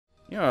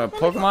You know, a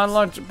Pokemon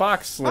lunch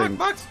box link.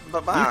 Box.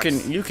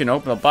 You can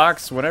open the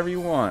box whenever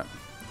you want.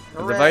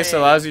 The Hooray. device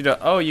allows you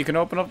to. Oh, you can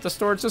open up the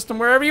storage system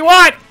wherever you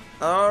want.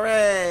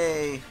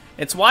 Hooray!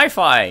 It's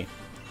Wi-Fi.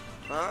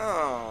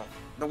 Oh,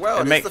 the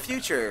world is the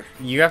future.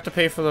 You have to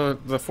pay for the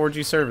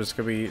 4G service.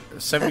 Could be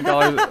 $70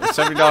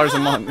 $70 a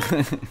month. Oh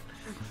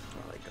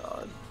my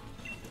god.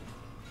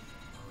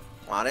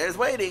 Water is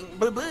waiting.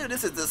 Boo boo.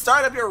 This is the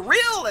start of your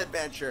real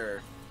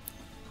adventure.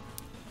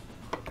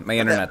 My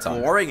internet's that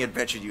on. boring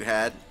adventure you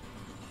had.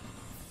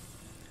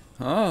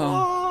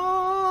 Oh.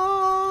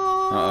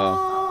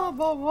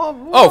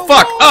 Oh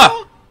fuck!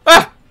 Ah!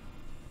 Ah!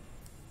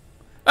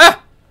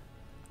 Ah!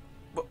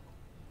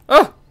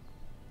 Oh!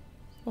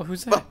 Well,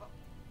 who's that?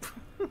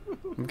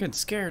 I'm getting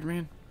scared,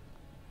 man.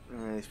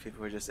 These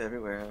people are just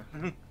everywhere.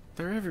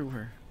 They're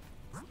everywhere.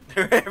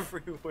 They're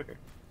everywhere.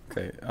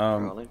 Okay.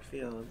 Rolling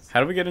fields. How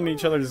do we get into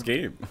each other's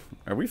game?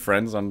 Are we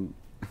friends on?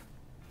 Are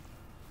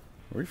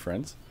we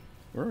friends?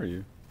 Where are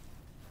you?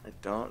 I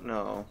don't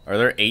know. Are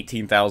there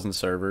 18,000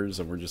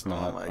 servers and we're just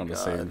not on the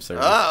same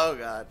server? Oh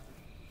god.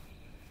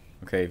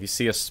 Okay, if you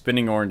see a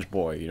spinning orange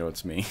boy, you know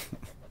it's me.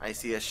 I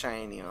see a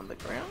shiny on the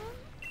ground.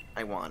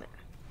 I want it.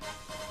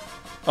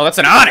 Oh, that's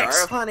an onyx!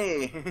 Jar of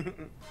honey.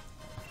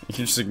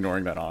 You're just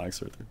ignoring that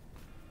onyx right there.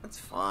 That's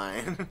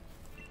fine.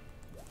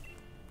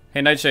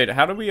 Hey, Nightshade,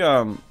 how do we,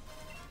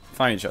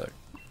 find each other?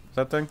 Is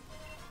that thing?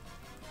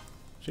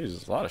 Jeez,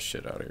 there's a lot of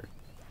shit out here.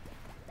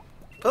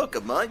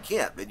 Pokemon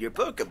camp. In your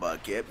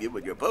Pokemon camp, you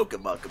and your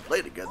Pokemon can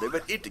play together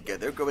and eat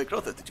together, growing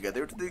closer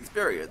together to the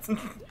experience.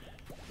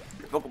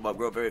 Your Pokemon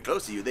grow very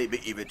close to you. They may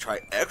even try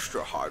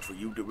extra hard for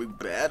you during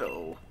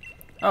battle.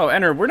 Oh,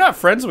 Enter, we're not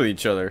friends with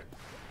each other.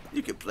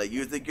 You can play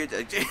using your...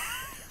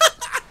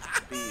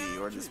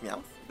 or just Meowth.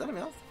 Is that a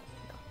Meowth?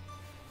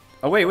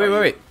 Oh, wait. Oh,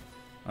 What?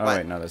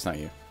 wait, no, that's not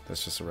you.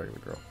 That's just a regular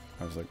girl.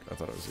 I was like, I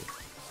thought it was you.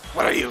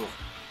 What are you?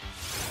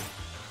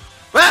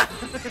 Ah!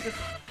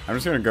 I'm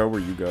just gonna go where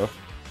you go.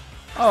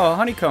 Oh,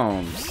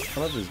 honeycombs.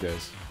 I love these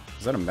guys.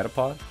 Is that a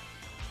Metapod?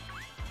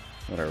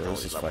 Whatever,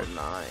 let's just fight.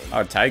 9.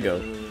 Oh,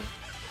 Tygo.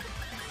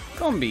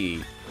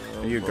 Combi.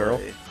 Are you a girl?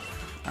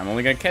 I'm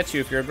only gonna catch you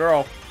if you're a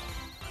girl.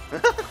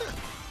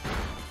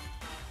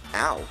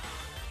 Ow.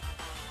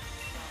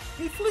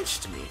 He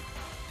flinched me.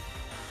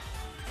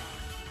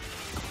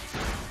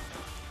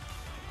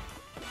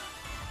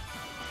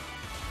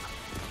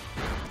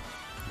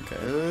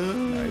 Okay.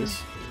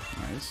 Nice.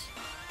 Nice.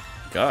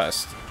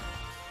 Gust.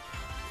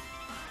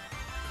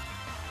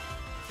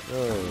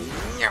 Whoa.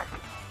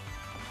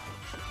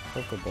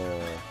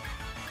 Pokeball.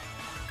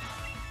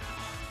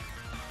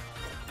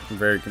 I'm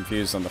very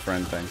confused on the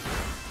friend thing.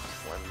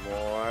 One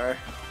more.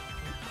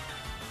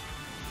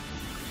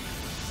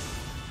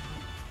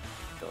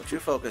 Don't you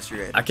focus your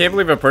energy. I can't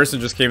believe a person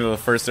just came to the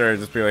first area and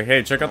just be like,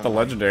 hey, check out the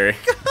legendary.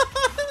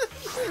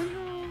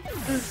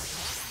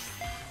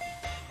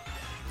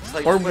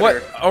 Like Or Twitter.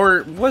 what?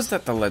 Or was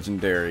that the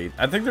legendary?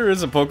 I think there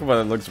is a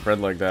Pokemon that looks red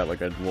like that,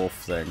 like a wolf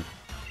thing.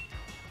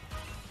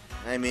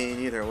 I mean,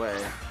 either way.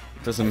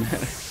 Doesn't matter.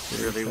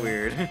 It's really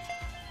weird.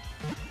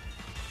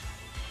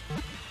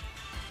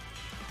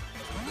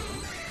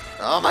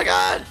 Oh my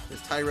god! This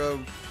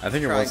Tyro I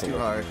think it trying was a too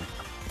hard. legendary.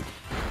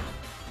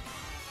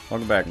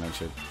 Welcome back,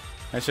 Nightshade.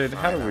 Nightshade,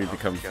 how do we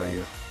become kill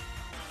friends?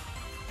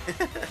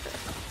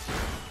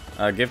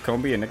 you. Give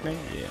Combi a nickname?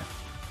 Yeah.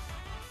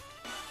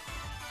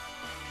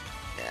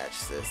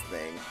 Catch this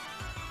thing.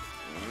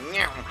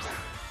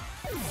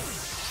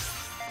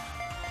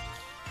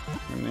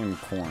 My name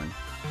Corn.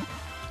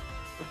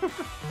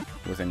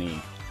 With an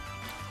E.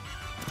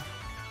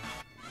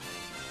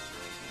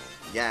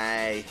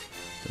 Yay.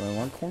 Do I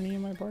want Corny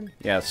in my party?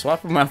 Yeah,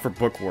 swap him out for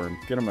Bookworm.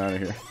 Get him out of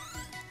here.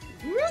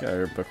 Get out of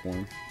here,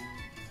 Bookworm.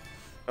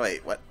 Oh,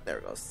 wait, what? There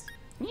it goes.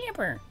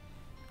 Yipper.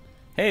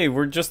 Hey,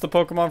 we're just the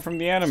Pokemon from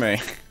the anime.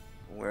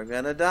 We're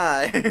gonna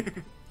die.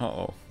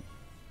 Uh-oh.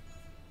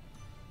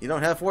 You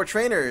don't have 4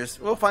 trainers.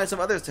 We'll find some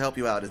others to help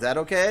you out. Is that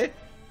okay?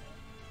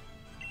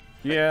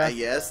 Yeah.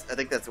 Yes. I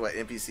think that's what,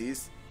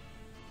 NPCs?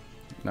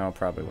 No,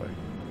 probably like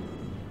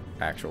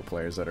actual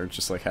players that are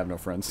just like have no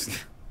friends.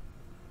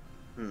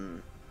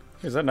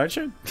 Is that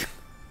Nightshade?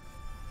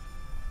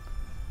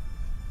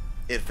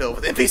 It filled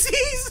with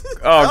NPCs.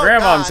 Oh,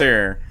 Grandmom's God.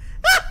 here.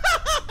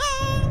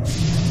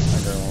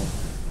 Hi, Grandma.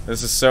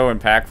 This is so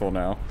impactful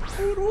now.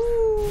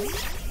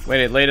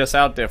 Wait, it laid us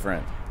out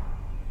different.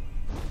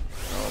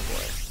 Oh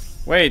boy.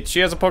 Wait, she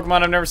has a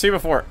Pokemon I've never seen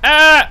before.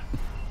 Ah!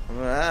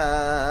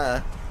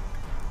 Ah.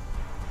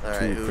 All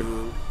right,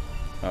 who?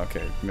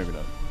 Okay, maybe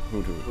not.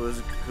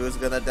 Who's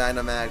gonna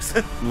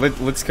Dynamax?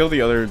 Let's kill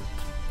the other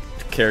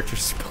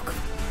characters' Pokemon.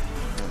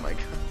 Oh my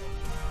god.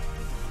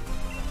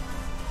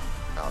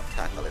 I'll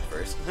tackle it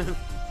first.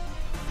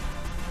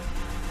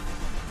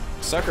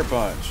 Sucker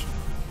Punch.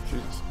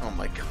 Jesus. Oh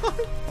my god.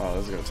 Oh,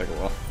 this is gonna take a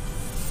while.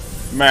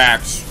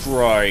 Max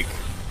Strike.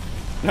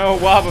 No,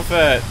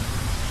 Wobbuffet.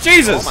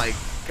 Jesus. Oh my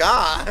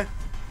god.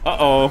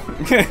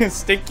 Uh-oh.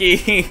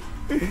 Sticky.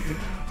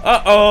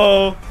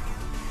 Uh-oh.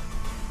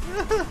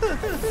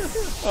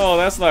 Oh,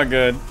 that's not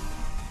good.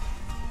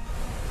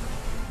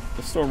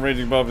 The storm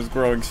raging above is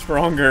growing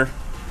stronger.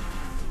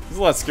 This is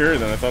a lot scarier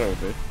than I thought it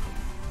would be.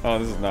 Oh,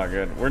 this is not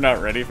good. We're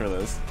not ready for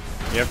this.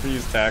 You have to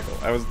use tackle.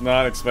 I was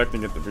not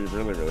expecting it to be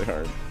really, really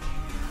hard.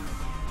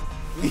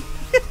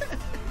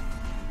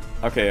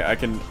 Okay, I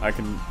can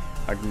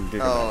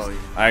get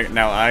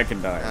now I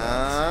can die.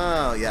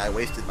 Oh, yeah, I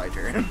wasted my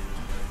turn.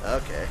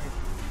 Okay.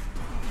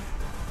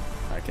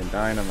 I can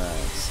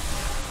Dynamax.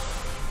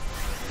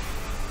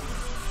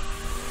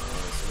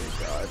 Oh, sweet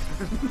God.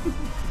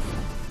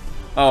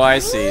 Oh, I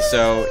see.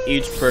 So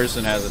each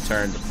person has a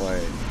turn to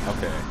play.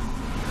 Okay.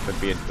 Could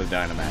be the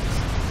Dynamax.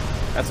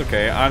 That's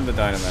okay. I'm the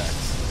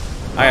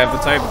Dynamax. I have the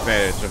type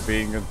advantage of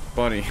being a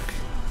bunny.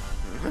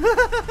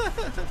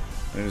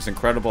 And his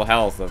incredible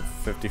health of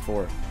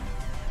 54.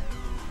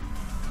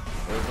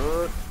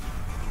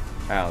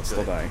 Ow, it's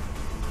still dying.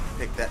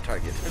 Pick that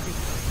target.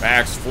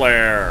 Max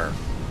Flare!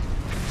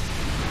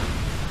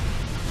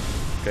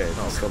 Okay, it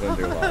still didn't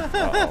do a lot.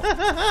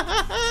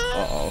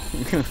 Uh-oh.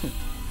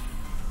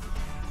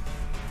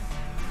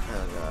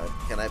 Oh god.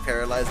 Can I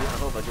paralyze it? I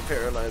hope I can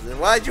paralyze it.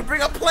 Why'd you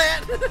bring a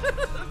plant?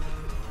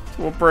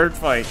 To a bird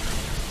fight.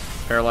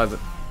 Paralyze it.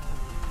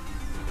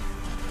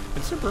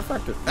 It's super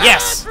effective.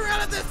 Yes!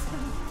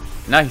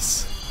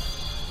 Nice.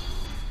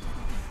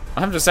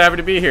 I'm just happy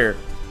to be here.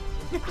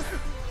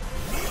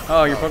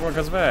 Oh, your Pokemon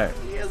comes back.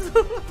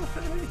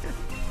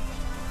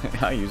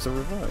 I use a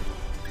revive.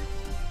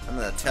 I'm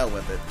gonna tail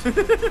whip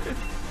it.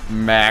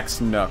 Max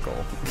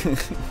Knuckle.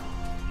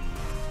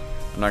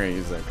 I'm not gonna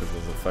use that because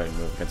it's a fighting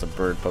move against a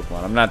bird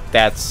Pokemon. I'm not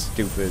that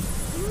stupid.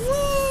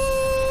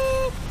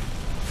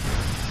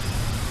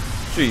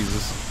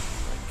 Jesus.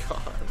 Oh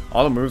my god.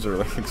 All the moves are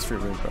like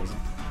extremely impressive.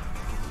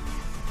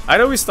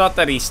 I'd always thought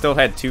that he still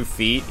had 2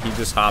 feet. He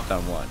just hopped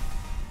on one.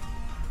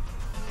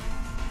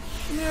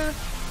 Yeah.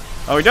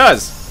 Oh, he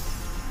does.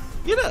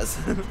 He does.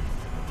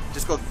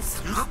 Just go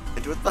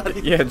into its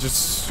body. Yeah, it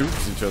just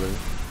soups each other.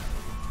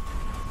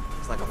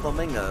 It's like a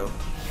flamingo.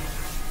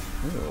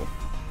 Ew.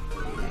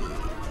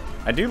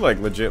 I do like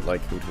legit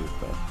like Hoot Hoot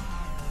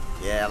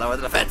though. Yeah, lower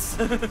the fence.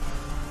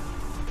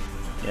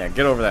 Yeah,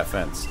 get over that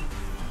fence.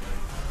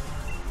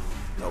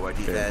 Lower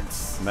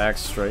defense.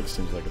 Max Strike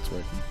seems like it's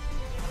working.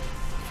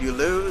 If you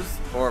lose,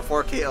 or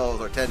 4 KOs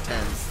or 10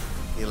 10s,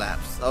 you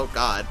lapse. Oh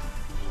god.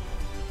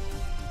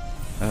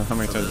 How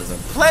many times is that?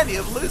 Plenty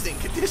of losing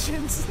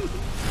conditions.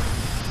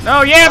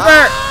 No,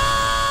 Yamper!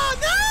 Ah,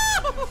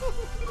 no!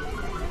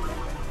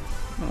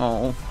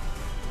 Oh. Oh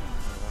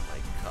my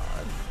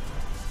god.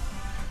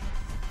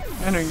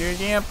 I know you're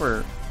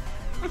Yamper.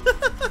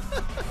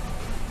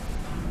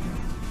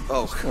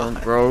 Oh Storm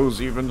god. grows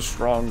even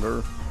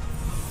stronger.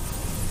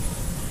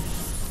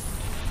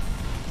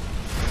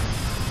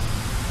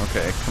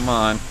 Okay, come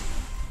on.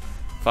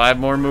 5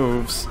 more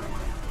moves.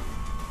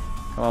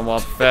 Come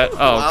on, Wobbuffet.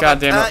 Oh,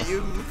 goddammit.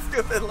 You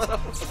stupid little.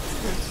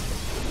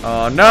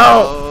 Oh,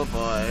 no! Oh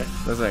boy.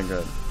 This ain't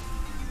good.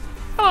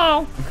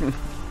 Oh!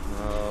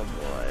 Oh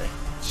boy.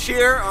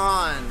 Cheer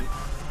on.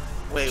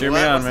 Wait, Cheer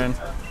me on, man.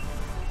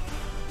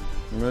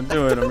 I'm gonna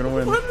do it. I'm gonna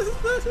win. What is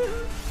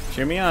that?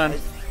 Cheer me on.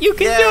 You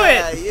can do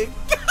it! You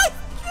got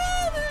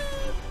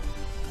it!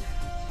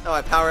 Oh,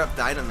 I power up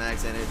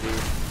Dynamax energy.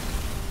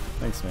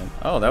 Thanks, man.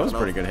 Oh, that was a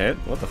pretty good hit.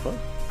 What the fuck?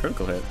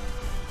 Critical hit.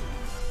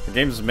 The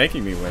game's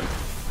making me win.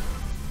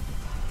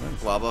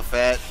 Nice.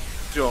 Wobbuffet.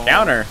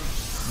 Counter!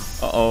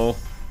 Uh-oh.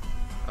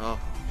 Oh.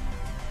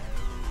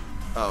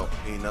 Oh,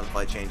 he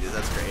nullify changes.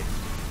 That's great.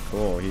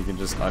 Cool, he can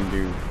just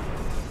undo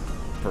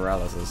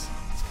paralysis.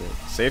 That's good.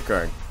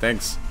 Safeguard.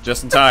 Thanks.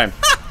 Just in time.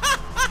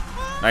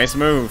 Nice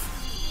move.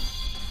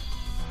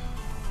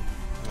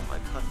 Oh my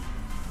god.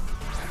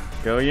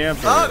 Go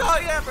Yamper. Oh no,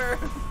 Yamper!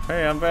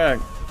 Hey, I'm back.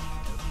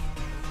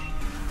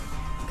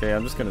 Okay,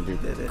 I'm just gonna do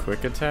Did it.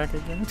 quick attack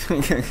again.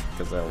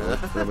 Because that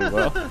worked really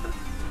well.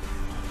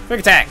 Quick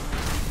attack!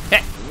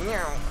 Heh.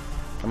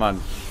 Come on,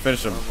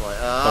 finish him. Oh boy.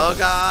 Oh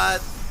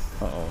god.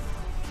 Uh-oh.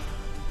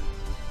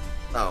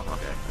 Oh,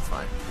 okay. That's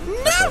fine.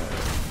 No!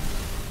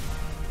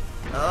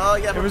 Oh,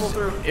 yeah, pull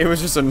through. It was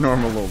just a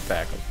normal little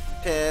tackle.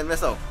 Pin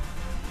missile.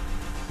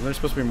 Is there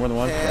supposed to be more than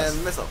one? Pin Yes.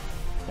 missile.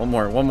 One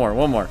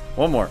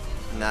more.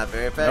 Not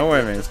very effective. No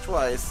way, man. Just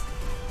twice.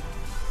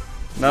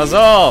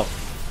 Nuzzle!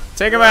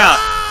 Take him out!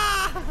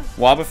 Ah!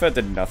 Wobbuffet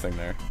did nothing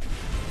there.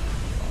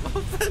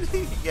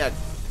 Yeah,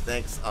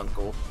 thanks,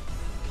 Uncle.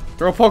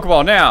 Throw a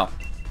Pokeball now!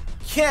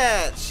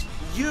 Catch!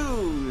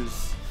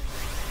 Use!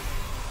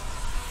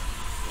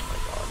 Oh my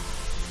god.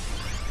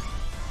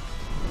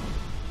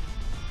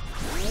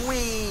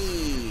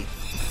 Wee!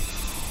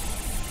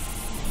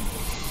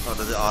 Oh,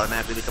 does it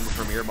automatically become a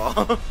Premier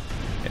Ball?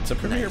 It's a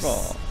Premier Nice.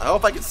 Ball. I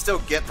hope I can still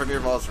get Premier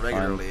Balls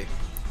regularly.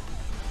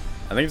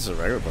 I think it's a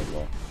regular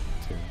Pokeball,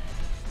 too.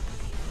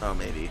 Oh,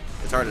 maybe.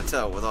 It's hard to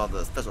tell with all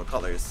the special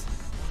colors.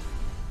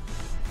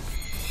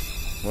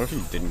 What if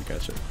you didn't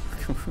catch it?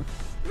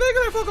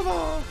 Regular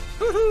Pokeball!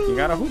 You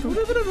got a Hoot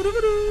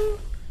Hoot.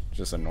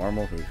 Just a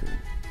normal Hoot Hoot.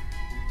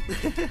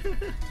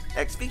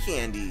 XP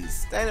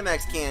candies,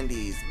 Dynamax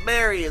candies,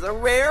 berries, a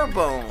rare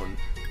bone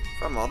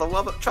from all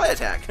the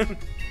Tri-Attack.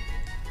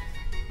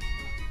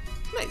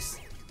 Nice.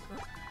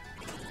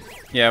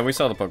 Yeah, we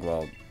saw the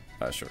Pokeball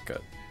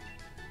shortcut.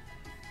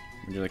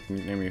 Would you like to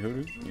name your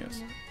Hoodoo?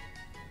 Yes.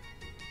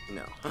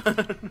 No.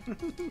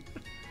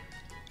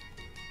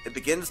 It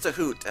begins to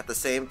hoot at the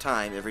same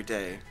time every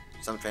day.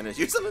 Some trainers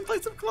use them in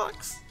place of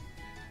clocks.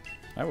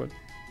 I would.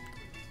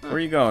 Where are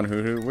you going,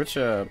 Hoodoo? Which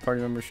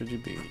party member should you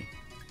be?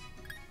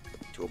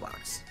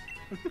 Toolbox.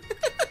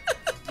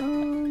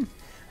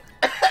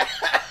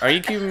 Are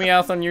you keeping me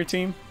out on your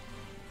team?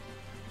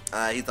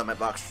 He's on my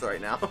box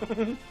right now.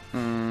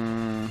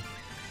 Hmm.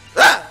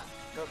 Ah!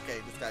 Okay,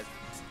 this guy's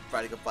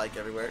riding a bike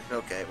everywhere.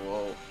 Okay,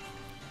 whoa.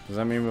 Does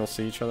that mean we'll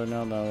see each other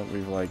now that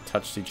we've like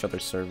touched each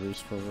other's servers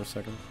for a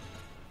second?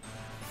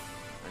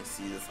 I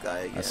see this guy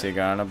again. I see a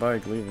guy on a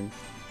bike leaving.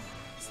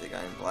 I see a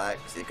guy in black.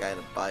 I see a guy on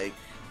a bike.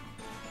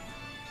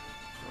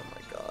 Oh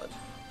my god.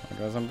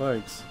 Guys on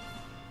bikes.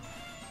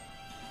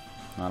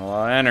 Not a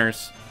lot of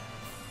enters.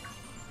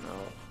 No.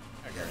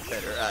 I got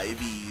better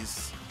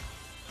IVs.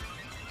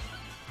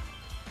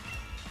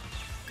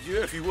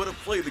 Yeah, if you want to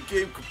play the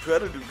game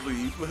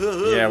competitively.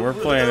 Yeah, we're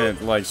playing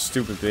it like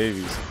stupid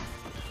babies.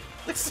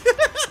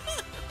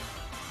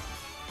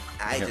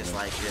 I just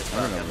like this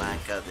Pokemon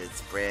because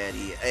it's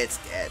pretty. It's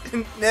dead.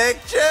 Nick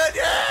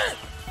Jr.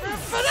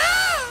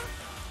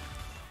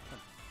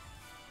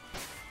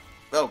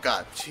 Oh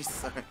god,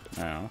 Jesus.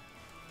 Oh.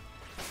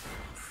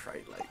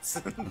 Bright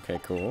lights. Okay,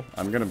 cool.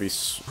 I'm gonna be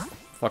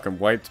fucking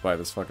wiped by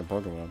this fucking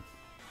Pokemon.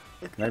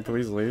 Can I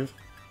please leave?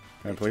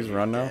 Can I please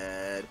run now?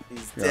 Dead.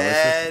 He's Yeah,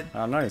 dead.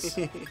 Oh, nice.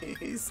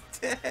 He's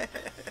dead.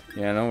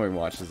 Yeah, no one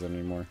watches it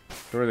anymore.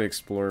 Dora the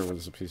Explorer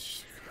was a piece of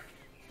shit.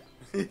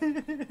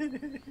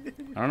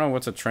 I don't know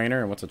what's a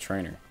trainer and what's a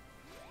trainer.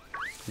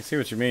 You see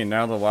what you mean.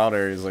 Now the wild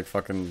area is like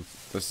fucking...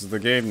 This is the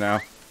game now.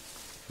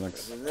 Like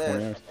 20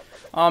 years.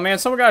 Oh man,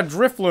 someone got a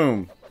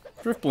Drifloom.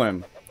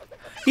 Drifblim.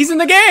 He's in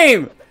the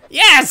game!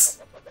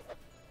 Yes!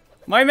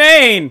 My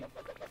main!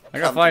 I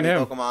gotta find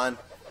him. Pokemon.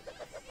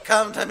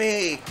 Come to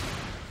me!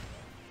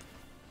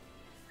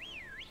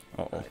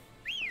 Uh-oh.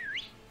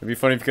 It'd be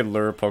funny if you could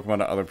lure Pokemon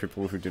to other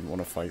people who didn't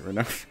want to fight right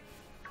now.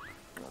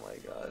 Oh my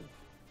god.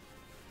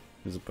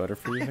 Is it better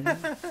for you?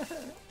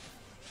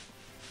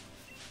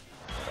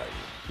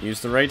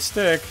 Use the right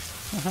stick.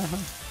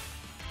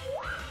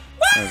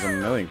 There's a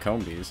million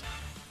Combees.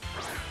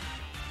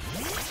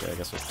 Okay, I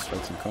guess we'll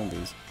strike some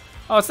Combees.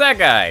 Oh, it's that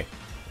guy!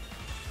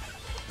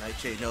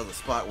 Nightshade knows the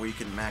spot where you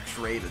can max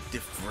raid a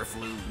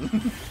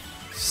Drifloon.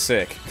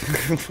 Sick.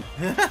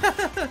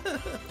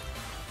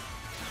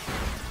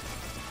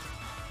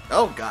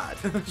 Oh god.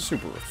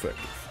 Super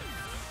effective.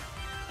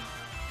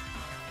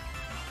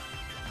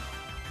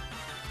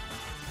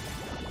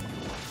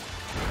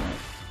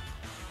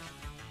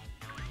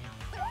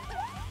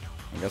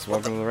 I guess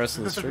welcome to the rest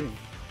of the stream.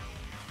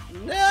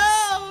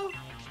 No!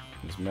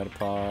 There's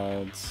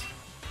Metapods.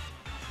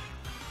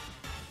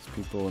 There's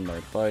people in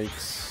their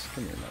bikes.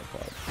 Come here,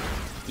 Metapod.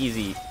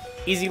 Easy.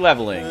 Easy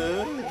leveling. I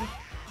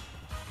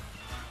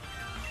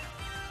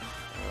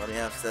only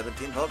have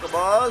 17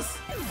 Pokeballs.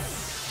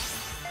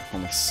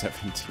 Only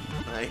 17.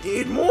 I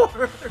need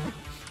more.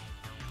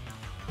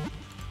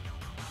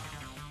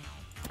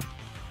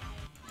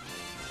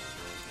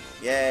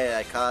 Yay,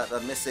 I caught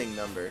a missing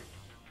number.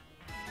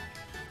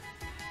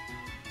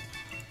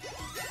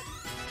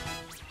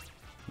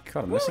 You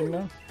caught a missing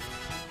now?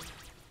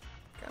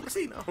 Got a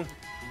missing now.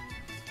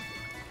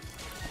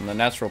 I'm the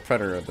natural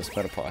predator of this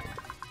Metapod.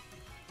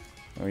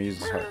 I'll use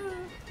his heart.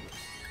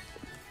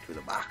 To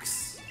the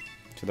box.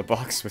 To the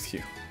box with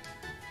you.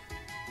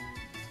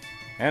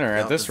 Enter,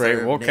 at this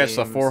rate, we'll catch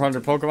the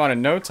 400 Pokemon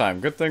in no time.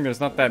 Good thing there's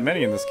not that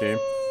many in this game.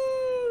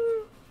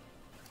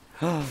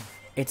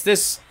 It's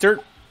this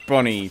Dirt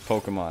Bunny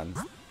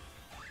Pokemon.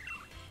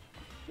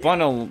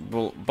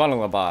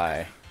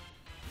 Bunnelaby.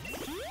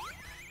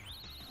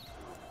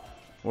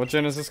 What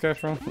gen is this guy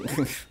from?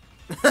 Who's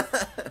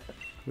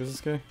this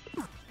guy?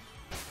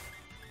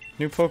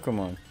 New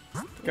Pokemon.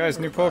 Guys,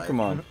 new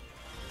Pokemon.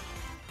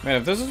 Man,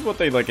 if this is what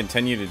they like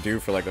continue to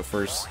do for like the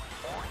first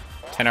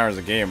 10 hours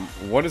a game,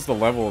 what is the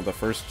level of the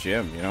first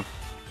gym, you know?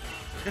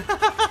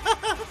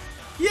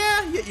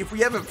 yeah, we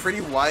have a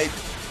pretty wide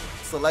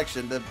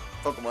selection of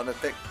Pokemon to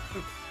pick.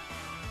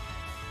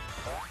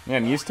 Yeah,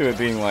 I'm used to it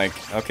being like,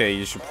 okay,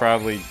 you should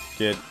probably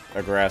get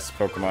a grass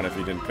Pokemon if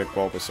you didn't pick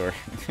Bulbasaur.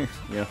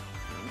 Yeah.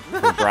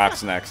 Or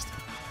Brock's next.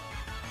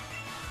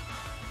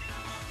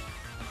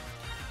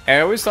 I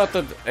always thought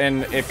that,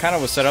 and it kind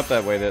of was set up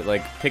that way, that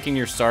like picking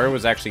your starter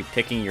was actually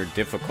picking your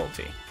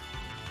difficulty.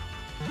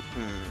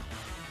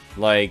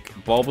 Like,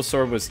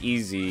 Bulbasaur was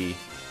easy,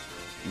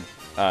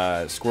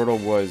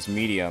 Squirtle was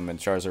medium, and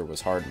Charizard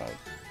was hard mode.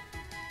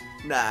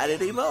 Not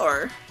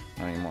anymore.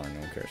 Not anymore, no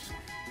one cares.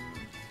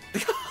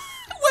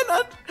 When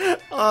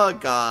oh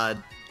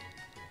god.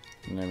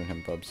 I'm naming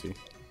him Bubsy.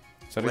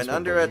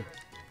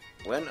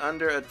 When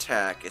under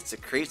attack, it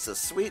secretes a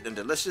sweet and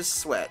delicious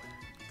sweat.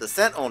 The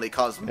scent only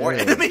causes more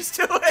enemies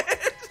to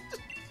it.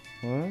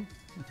 What?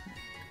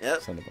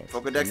 Yep.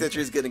 Pokedex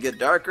entry is gonna get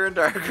darker and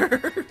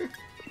darker.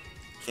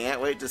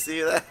 Can't wait to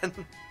see that.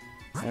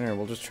 Anyway,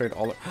 we'll just trade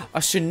all. A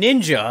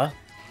Shedinja?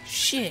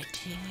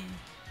 Shit.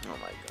 Oh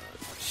my god.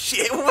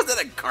 shit, what was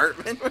that, a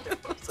Cartman?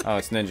 Oh,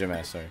 it's Ninja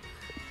Master.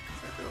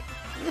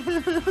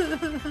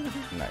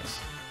 Nice.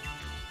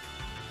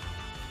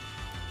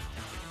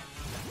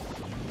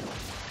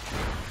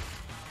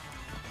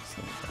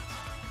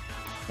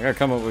 I gotta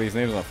come up with these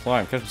names on the fly.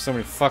 I'm catching so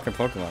many fucking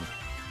Pokemon.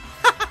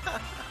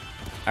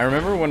 I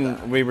remember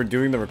when we were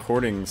doing the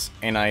recordings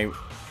and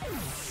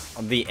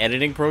the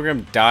editing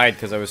program died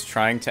because I was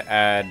trying to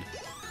add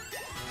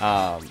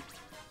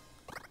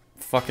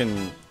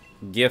fucking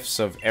GIFs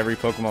of every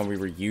Pokemon we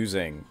were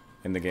using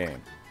in the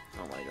game.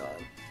 Oh my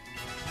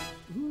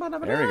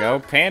god. There we go,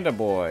 Panda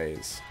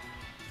Boys.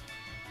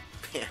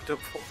 Panda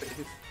Boys.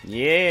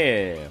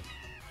 Yeah.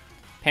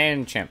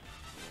 Pancham.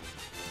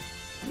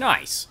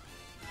 Nice.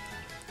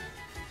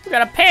 We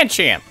got a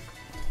Pancham.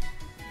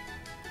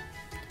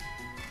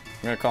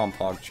 I'm gonna call him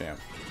PogChamp,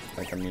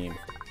 like a meme.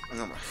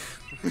 Oh my.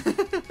 I'm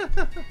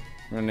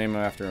gonna name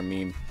him after a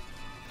meme.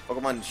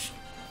 Pokemon,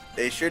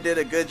 they sure did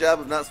a good job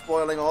of not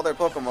spoiling all their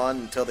Pokemon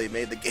until they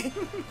made the game.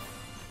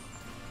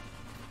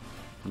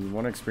 You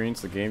want to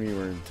experience the game you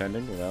were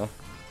intending without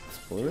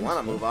spoilers? If you want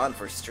to move on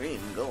for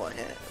stream, go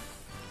ahead.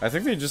 I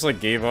think they just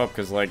like gave up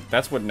because like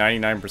that's what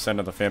 99%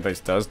 of the fan base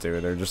does do.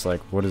 They're just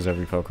like, what is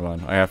every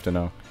Pokemon? I have to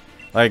know.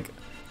 Like,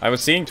 I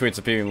was seeing tweets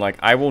of people like,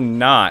 I will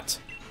not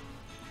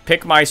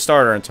pick my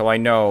starter until I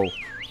know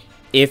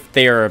if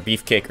they are a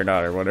beefcake or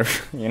not or whatever.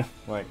 You know,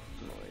 like.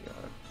 Oh my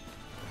god.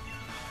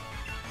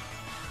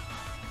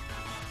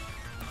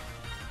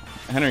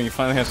 Henry, you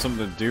finally have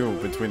something to do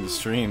between the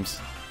streams.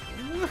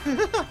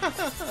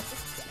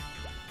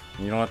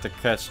 You don't have to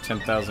catch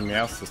 10,000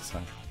 Meowths this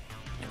time.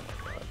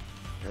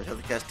 I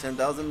have to catch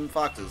 10,000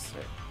 foxes.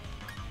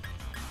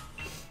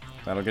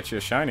 That'll get you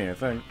a shiny, I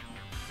think.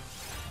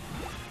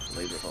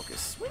 Laser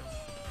focus.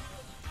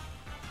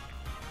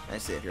 I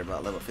say if you're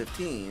about level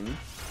 15,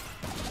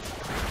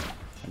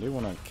 I do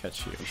want to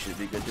catch you. you should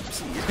be good to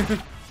proceed.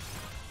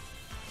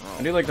 Oh,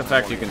 I do like the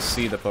fact you can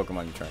see the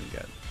Pokemon you're trying to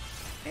get.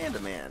 Panda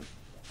Man.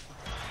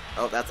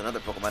 Oh, that's another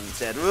Pokemon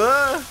instead.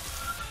 Whoa!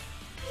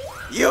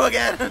 You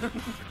again!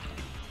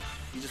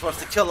 He just wants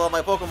to kill all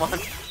my Pokemon.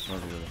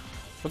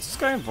 What's this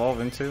guy evolve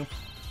into?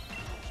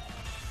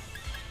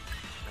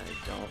 I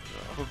don't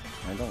know.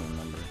 I don't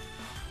remember.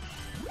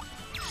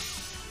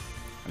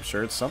 I'm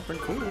sure it's something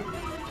cool.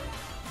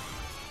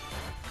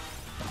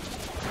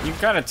 You can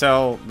kind of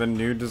tell the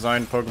new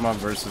designed Pokemon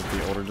versus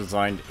the older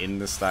designed in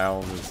the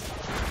style was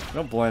they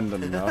don't blend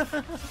enough.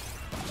 It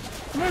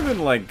might have been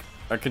like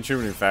a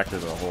contributing factor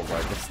to the whole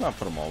like let's not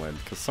put them all in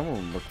because some of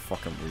them look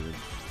fucking weird.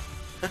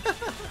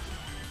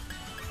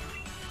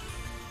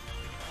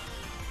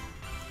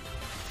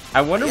 I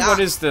wonder what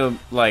is the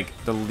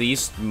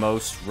least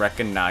most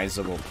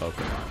recognizable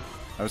Pokemon.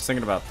 I was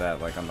thinking about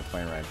that like on the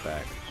plane ride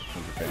back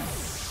from Japan.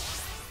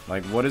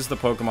 Like, what is the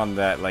Pokemon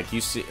that like you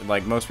see,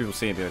 like most people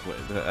see and be like,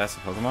 "That's a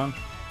Pokemon"?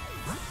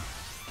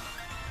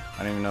 I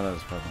didn't even know that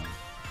was a Pokemon.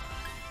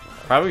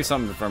 Probably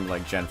something from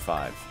like Gen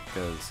 5,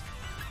 because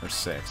or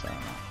 6, I don't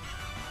know.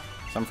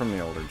 Some from the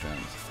older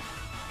gens.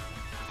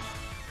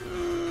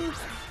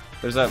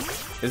 There's that.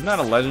 Isn't that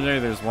a legendary?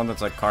 There's one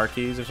that's like car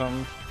keys or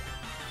something.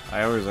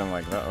 I always am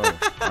like, oh,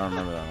 I don't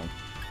remember that one.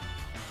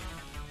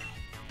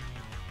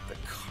 The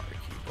car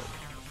key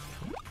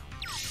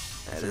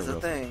Pokemon. That is a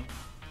thing.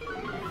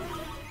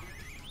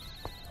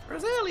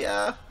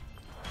 Rosalia!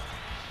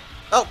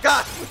 Oh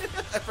god!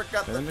 I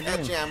forgot the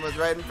Pancham was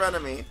right in front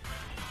of me.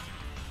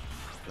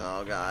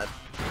 Oh god.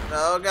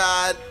 Oh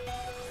god!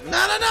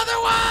 Not another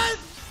one!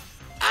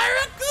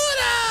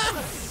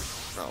 Aracuda!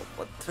 Oh,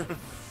 what?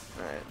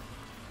 Alright.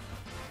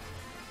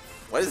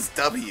 What is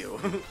W?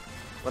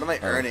 What am I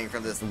earning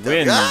from this?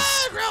 Wins.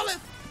 Ah,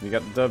 Growlithe! You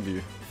got the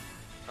W.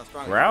 How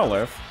strong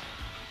Growlithe?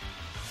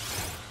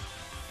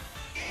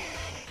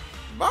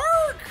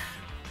 Bark!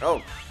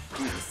 Oh,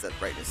 Jesus, that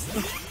brightness.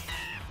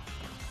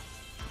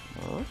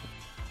 Oh.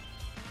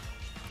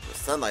 The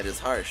sunlight is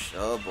harsh.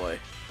 Oh boy.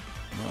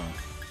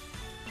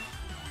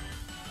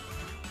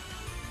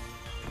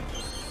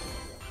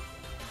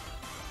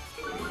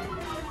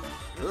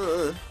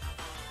 Oh.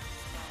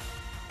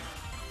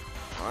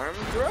 Arm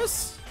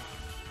thrust?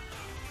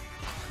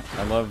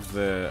 I love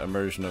the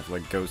immersion of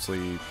like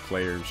ghostly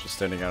players just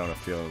standing out on a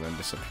field and then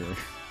disappearing.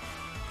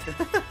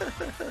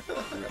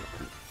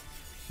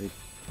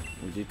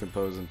 We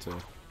decompose into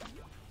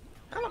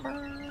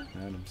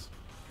atoms.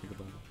 Think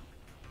about it.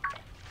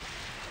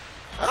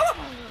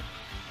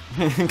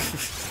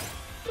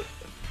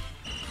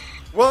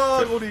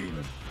 What?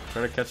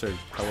 Try to catch a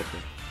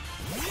Pelipper.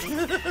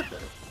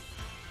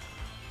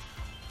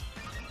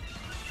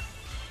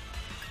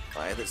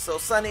 Why is it so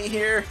sunny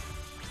here?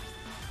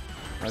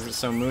 Why is it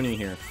so moony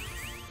here?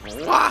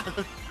 Wah!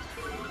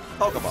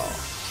 Pokeball.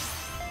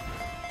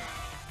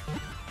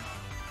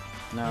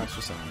 No, it's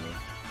just a move.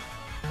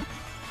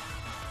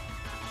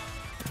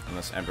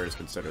 Unless Ember is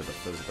considered a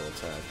physical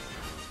attack.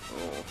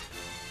 Oh.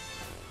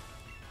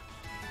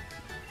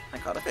 I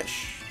caught a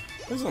fish.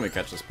 Please let me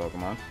catch this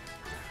Pokemon.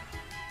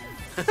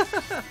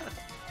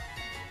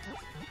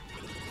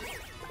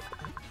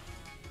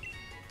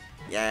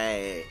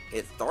 Yay!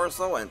 Its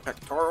dorsal and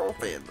pectoral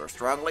fins are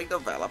strongly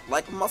developed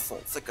like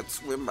muscles that could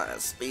swim at a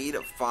speed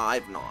of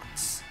 5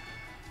 knots.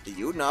 Do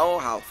you know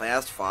how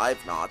fast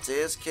 5 knots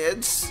is,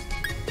 kids?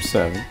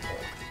 7.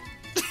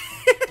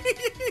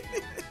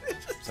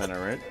 Is that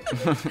alright?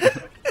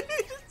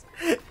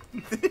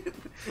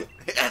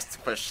 They asked the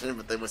question,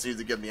 but then as soon as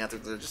they give them the answer,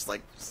 they're just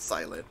like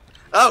silent.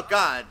 Oh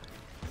god!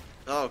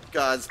 Oh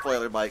god,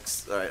 spoiler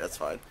bikes. Alright, that's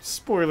fine.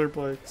 Spoiler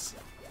bikes.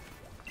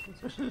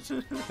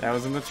 That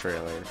was in the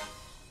trailer.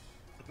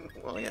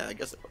 Well, yeah, I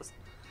guess it was.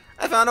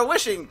 I found a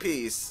wishing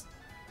piece!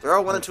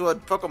 Throw one into a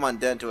Pokemon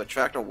den to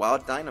attract a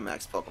wild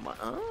Dynamax Pokemon.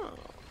 Oh.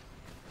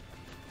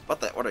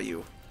 What are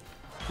you?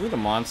 Who are the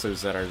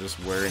monsters that are just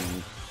wearing,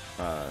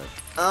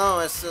 Oh,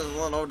 it's a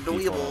little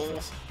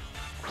dweeble.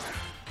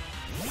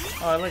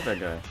 Oh, I like that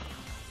guy.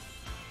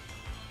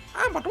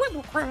 I'm a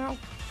dweeble crowd.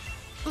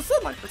 The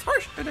sunlight is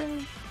harsh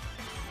today.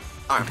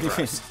 I'm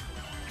first.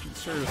 It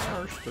sure is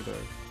harsh today.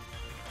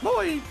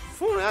 Boy,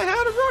 if only I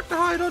had a rock to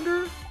hide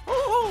under.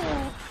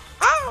 Oh!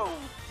 Ow!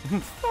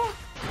 Fuck!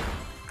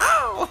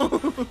 Ow!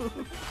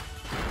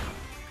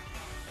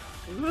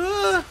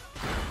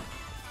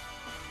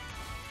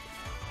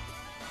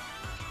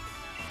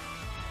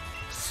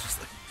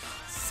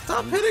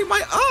 Stop hitting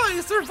my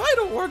eyes! They're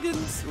vital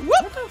organs! Whoop!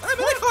 I'm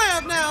in a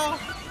clam now!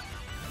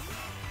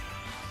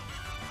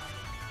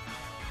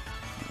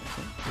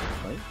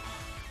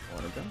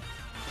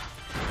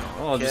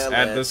 Well, I'll just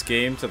add this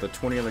game to the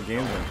 20 other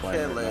games I'm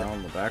playing right now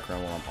in the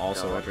background while I'm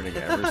also editing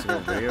every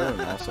single video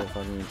and also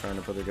fucking trying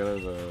to put together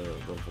the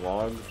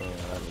vlog for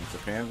the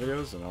Japan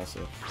videos and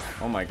also...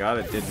 Oh my god,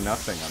 it did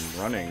nothing.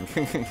 I'm running.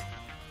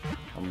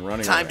 I'm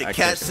running. Time to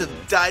catch some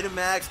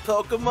Dynamax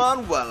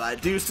Pokemon while I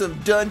do some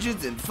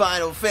dungeons in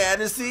Final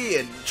Fantasy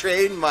and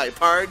train my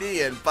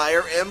party and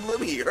Fire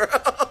Emblem Hero.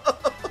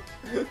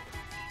 Are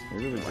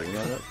you really doing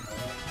that?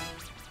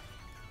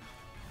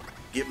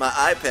 Get my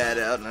iPad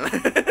out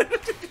and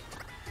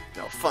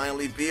I'll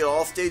finally beat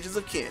all stages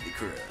of Candy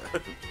Crush.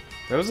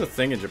 There was a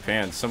thing in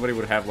Japan. Somebody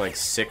would have like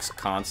 6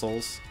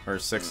 consoles or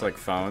 6 like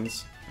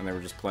phones, and they were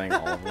just playing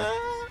all of them.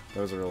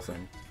 That was a real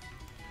thing.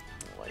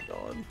 Oh my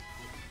god.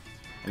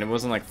 And it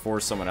wasn't like for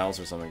someone else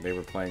or something. They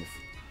were playing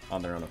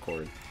on their own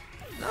accord.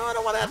 No, I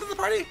don't want to add to the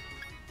party.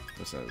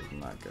 This is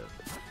not good.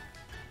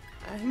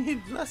 I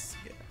need less.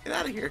 Get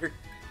out of here.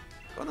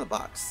 Go in the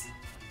box.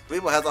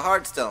 Weeble has a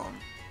hard stone.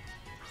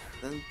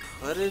 Then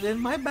put it in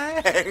my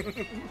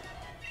bag.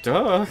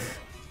 Duh.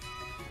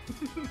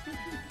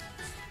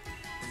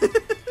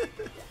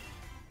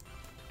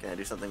 Can I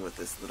do something with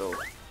this little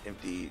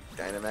empty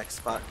Dynamax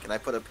spot? Can I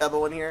put a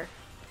pebble in here?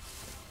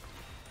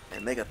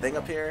 And make a thing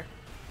up here?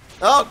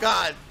 Oh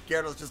god!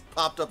 Gyarados just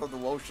popped up on the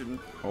ocean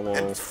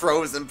and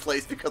froze in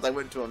place because I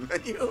went to a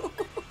menu.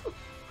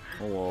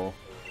 Hello.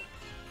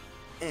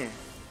 Would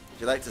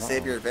you like to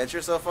save your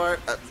adventure so far?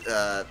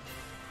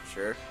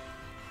 Sure.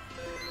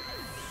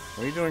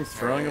 What are you doing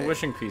throwing a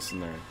wishing piece in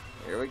there?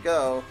 Here we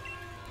go.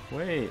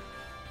 Wait.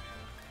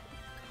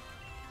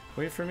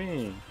 Wait for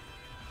me.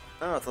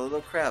 Oh, it's a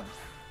little crab.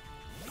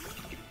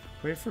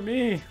 Wait for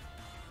me.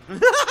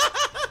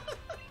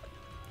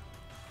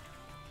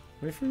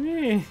 Wait for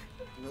me.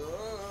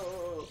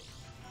 No.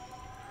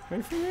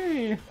 Wait for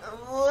me.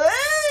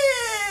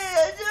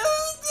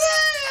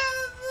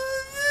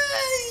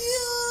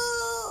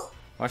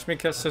 Watch me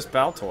catch this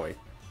Baltoy.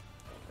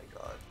 Oh my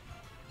god.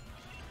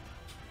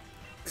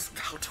 This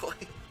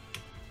Baltoy.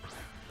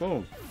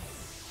 Boom.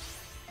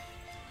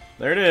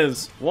 There it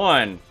is.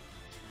 1,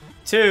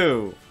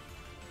 2,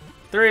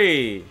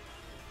 3.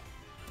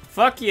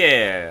 Fuck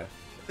yeah.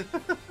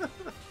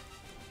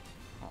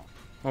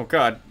 Oh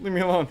god, leave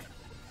me alone.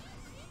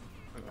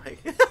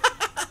 Leave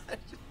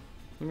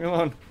me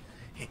alone.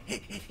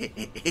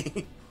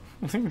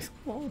 Leave me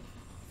alone.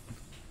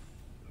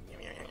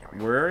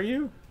 Where are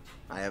you?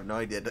 I have no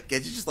idea.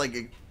 Can't you just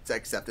like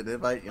accept an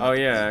invite? Oh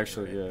yeah,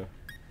 actually, yeah.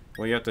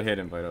 Well, you have to hit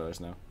invite others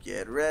now.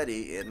 Get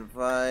ready,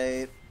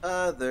 invite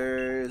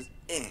others.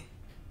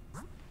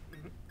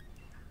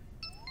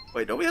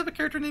 Wait, don't we have a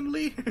character named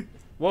Lee?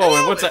 Whoa,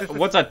 and what's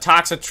a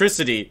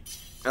toxicity?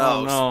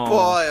 Oh no.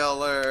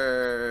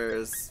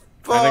 Spoilers!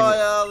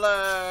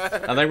 Spoilers!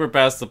 I think we're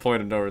past the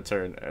point of no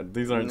return.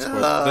 These aren't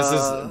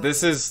spoilers.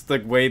 This is the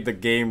way the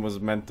game was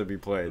meant to be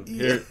played.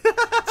 Here,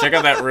 check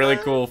out that really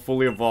cool,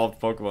 fully evolved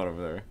Pokemon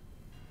over there.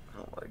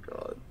 Oh my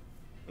god.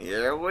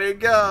 Here we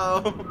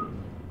go!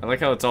 I like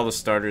how it's all the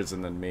starters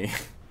and then me.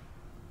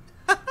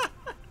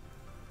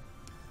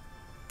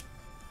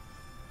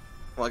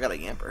 Well, I got a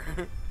Yamper.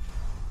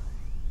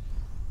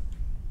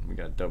 We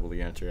got double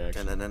the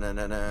interaction.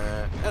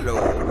 Hello.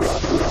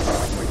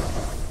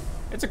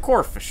 It's a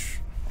Corphish.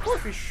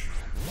 Corphish.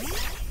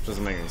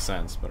 Doesn't make any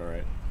sense, but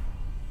alright.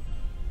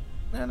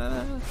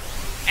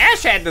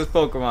 Ash had this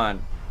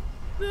Pokemon!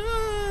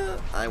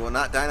 I will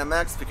not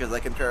Dynamax because I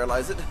can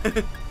paralyze it.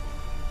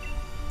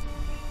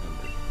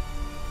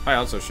 I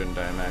also shouldn't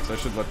Dynamax. I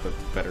should let the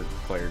better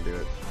player do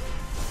it.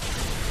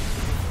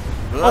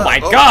 Oh my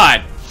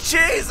god!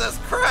 Jesus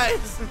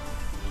Christ!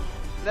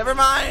 Never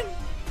mind!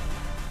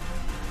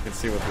 You can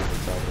see what people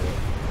talk about.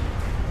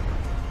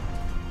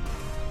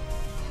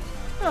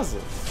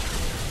 Puzzle.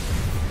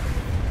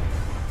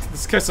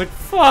 This guy's like,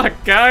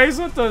 fuck, guys,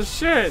 what the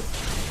shit?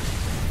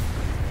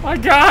 My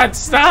god,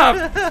 stop!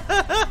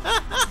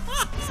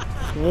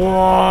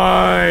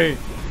 Why?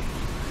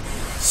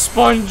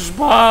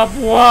 SpongeBob,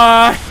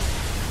 why?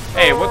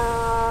 Hey,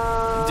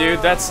 what?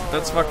 Dude, that's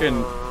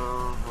fucking...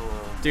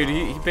 Dude,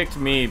 he picked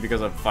me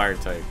because I'm fire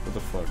type. What the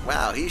fuck?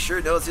 Wow, he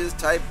sure knows his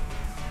type.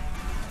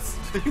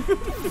 What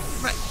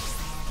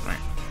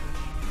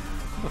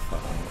the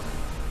fuck?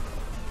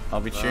 I'll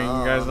be cheering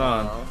you guys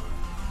on.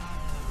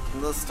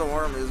 The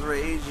storm is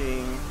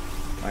raging.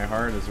 My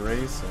heart is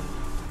racing.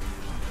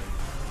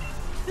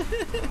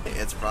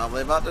 It's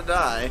probably about to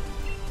die.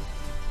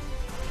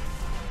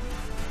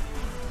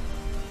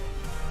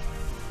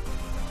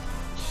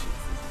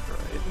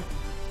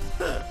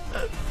 I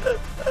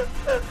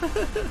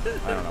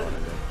don't know what I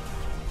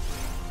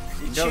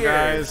did. Go,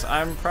 guys.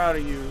 I'm proud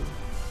of you.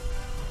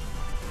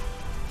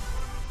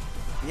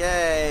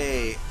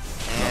 Yay!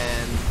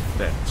 And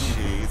There.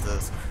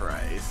 Jesus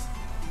Christ.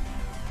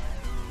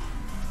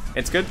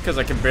 It's good because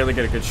I can barely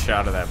get a good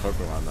shot of that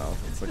Pokemon, though.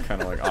 It's like,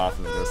 kind of like off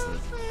in the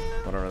distance.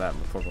 Whatever that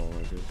Pokemon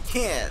would be.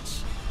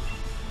 Catch.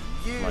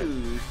 Use. Like,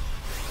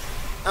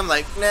 I'm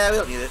like, nah, we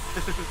don't need it.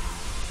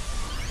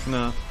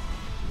 no.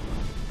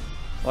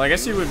 Well, I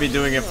guess you would be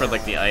doing it for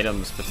like the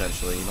items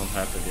potentially. You don't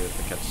have to do it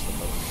to catch the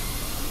Pokemon.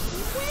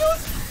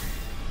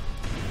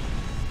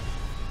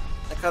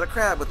 I caught a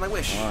crab with my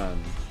wish.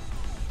 1,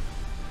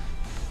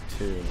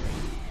 2,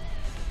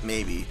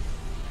 Maybe.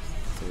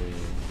 3.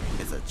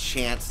 It's a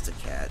chance to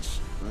catch.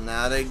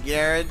 Not a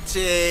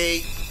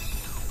guarantee.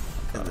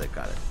 And I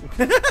got it.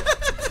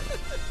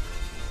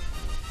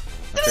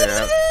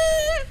 Okay,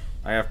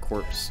 I have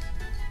corpse.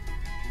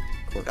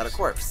 Got a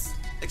corpse.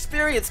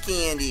 Experience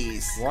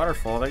candies.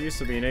 Waterfall, that used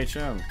to be an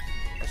HM.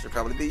 I should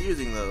probably be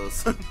using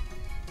those.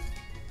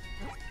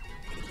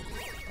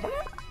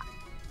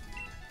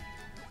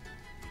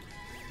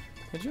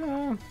 Good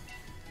job.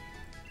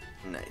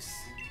 Nice.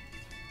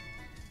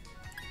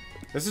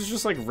 This is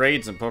just like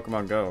raids in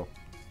Pokemon Go.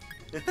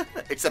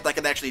 Except I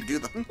can actually do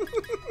them.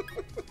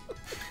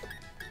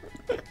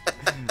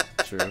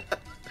 True.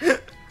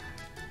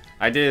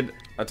 I did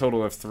a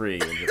total of 3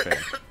 in Japan.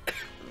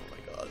 Oh my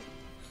god.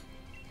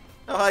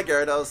 Oh, hi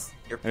Gyarados.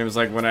 And it was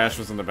like when Ash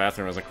was in the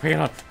bathroom, I was like, wait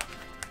up.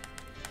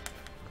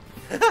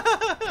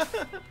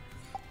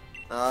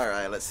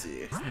 Alright, let's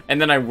see.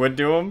 And then I would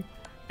do them,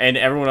 and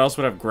everyone else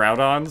would have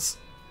Groudons,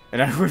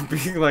 and I would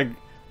be like,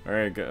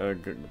 alright,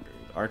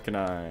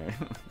 Arcanine.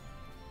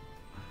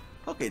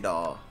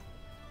 Pokédoll.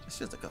 It's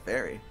just a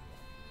Clefairy.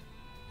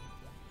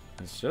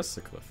 It's just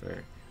a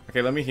Clefairy.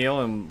 Okay, let me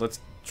heal and let's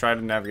try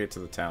to navigate to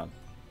the town.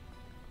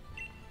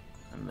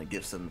 I'm gonna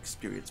give some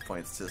experience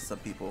points to some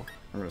people.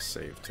 I'm gonna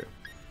save too.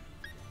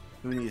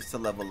 Who needs to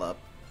level up?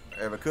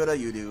 Aracuda,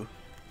 you do.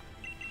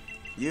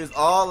 Use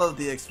all of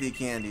the XP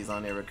candies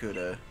on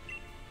Aracuda.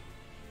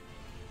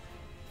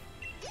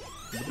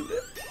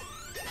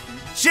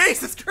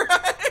 Jesus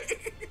Christ!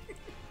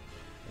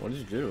 What did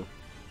you do?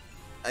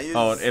 I used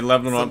Oh, it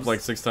leveled him up like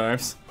 6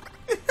 times.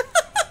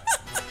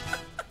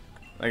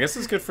 I guess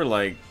it's good for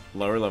like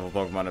lower level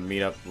Pokemon to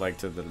meet up like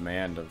to the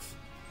demand of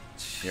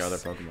your other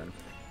Pokemon.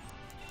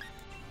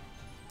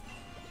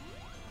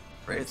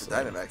 Raise the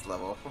Dynamax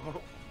level.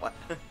 What?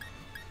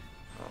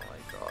 Oh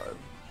my god.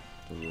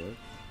 What?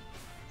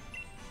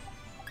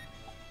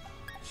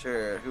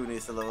 Sure, who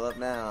needs to level up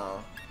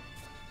now?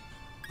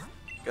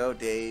 Go,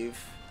 Dave.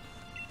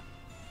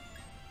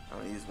 I'm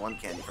gonna use 1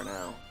 candy for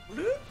now.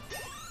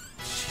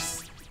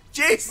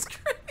 Jesus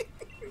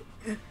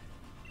Christ!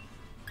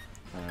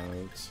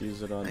 Let's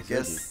use it on I Ziggy.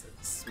 guess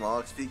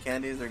small XP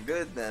candies are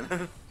good then.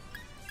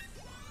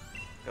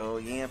 Go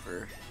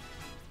Yamper.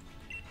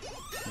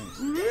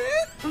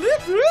 Nice.